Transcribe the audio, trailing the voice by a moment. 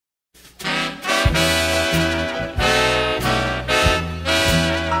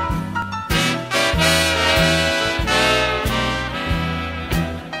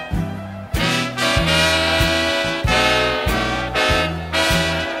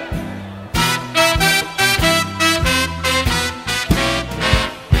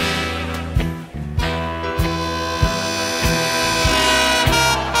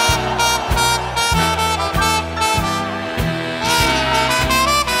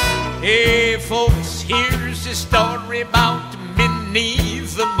a story about Minnie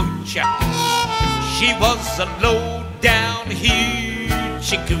the Moocher. She was a low-down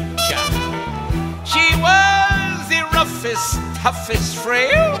hoochie-coocher. She was the roughest, toughest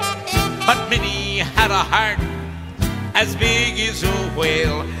frail, but Minnie had a heart as big as a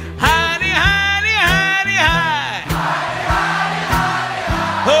whale. Hidey, hidey, hidey, hide. Hidey, hidey, hidey, hide.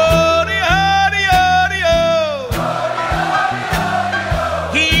 Hody, hody, hody, ho. Hody, hody, hody,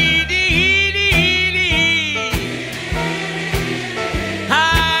 ho. Heedy, heedy, heedy, heedy.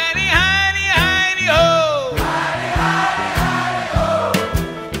 Hidey, hidey, hidey, ho. Hidey, hidey, hidey, ho.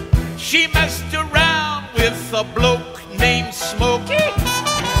 She messed around with a bloke named Smokey.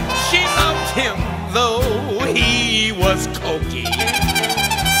 She loved him though he was cokey.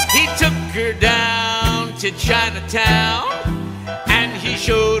 He took her down to Chinatown and he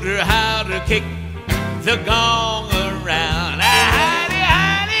showed her how to kick the gong around. Hidey,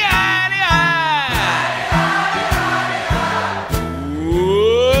 hidey, hidey, hide. Hidey, hidey, hidey,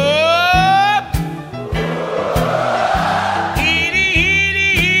 Whoop. Heedy, heedy,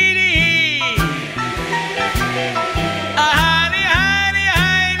 heedy, hee. Hidey, hidey,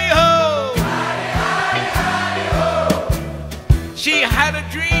 hidey, ho. hidey, hidey, ho. She had a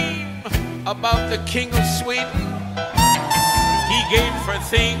dream about the King of Sweden. He gave her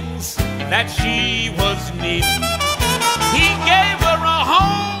things that she was needing. He gave her a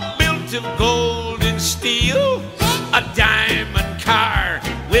home built of gold and steel, a diamond car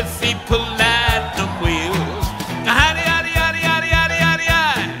with the platinum wheels. Hidey, hidey, hidey, hidey, hidey, hidey,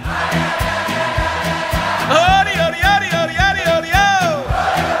 hidey. Hody, hody, hody, hody, hody, hody, ho.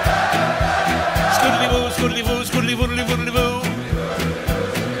 Scoodly-boo, scoodly-boo, scoodly-boodly, boodly-boo.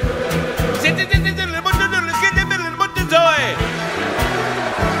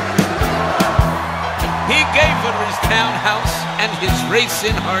 He gave her his townhouse and his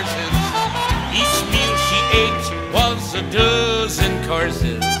racing horses. Each meal she ate was a dozen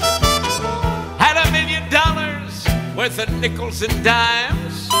courses. Had $1 million worth of nickels and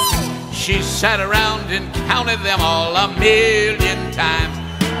dimes. She sat around and counted them all 1,000,000 times.